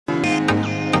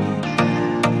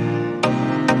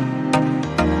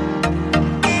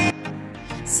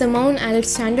Simone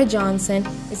Alexandra Johnson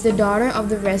is the daughter of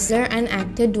the wrestler and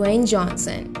actor Dwayne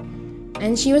Johnson,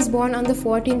 and she was born on the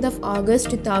 14th of August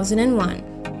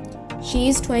 2001. She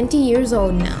is 20 years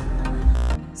old now.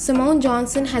 Simone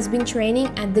Johnson has been training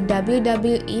at the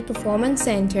WWE Performance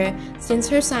Center since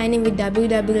her signing with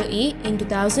WWE in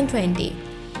 2020.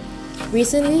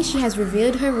 Recently, she has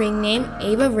revealed her ring name,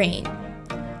 Ava Raine.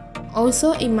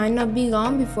 Also, it might not be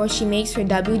long before she makes her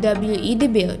WWE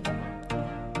debut.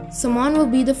 Simone will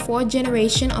be the fourth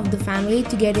generation of the family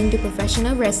to get into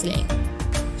professional wrestling.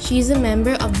 She is a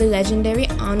member of the legendary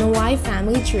Anoa'i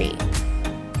family tree.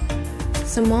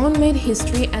 Simone made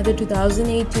history at the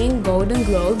 2018 Golden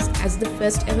Globes as the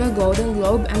first ever Golden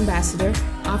Globe ambassador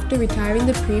after retiring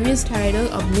the previous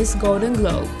title of Miss Golden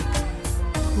Globe.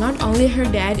 Not only her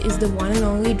dad is the one and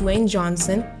only Dwayne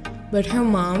Johnson, but her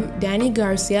mom, Dani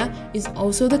Garcia, is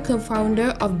also the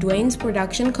co-founder of Dwayne's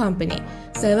production company,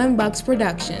 Seven Bucks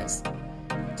Productions.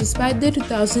 Despite their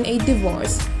 2008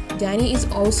 divorce, Dani is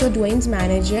also Dwayne's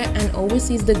manager and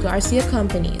oversees the Garcia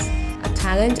Companies, a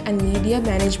talent and media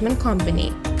management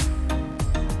company.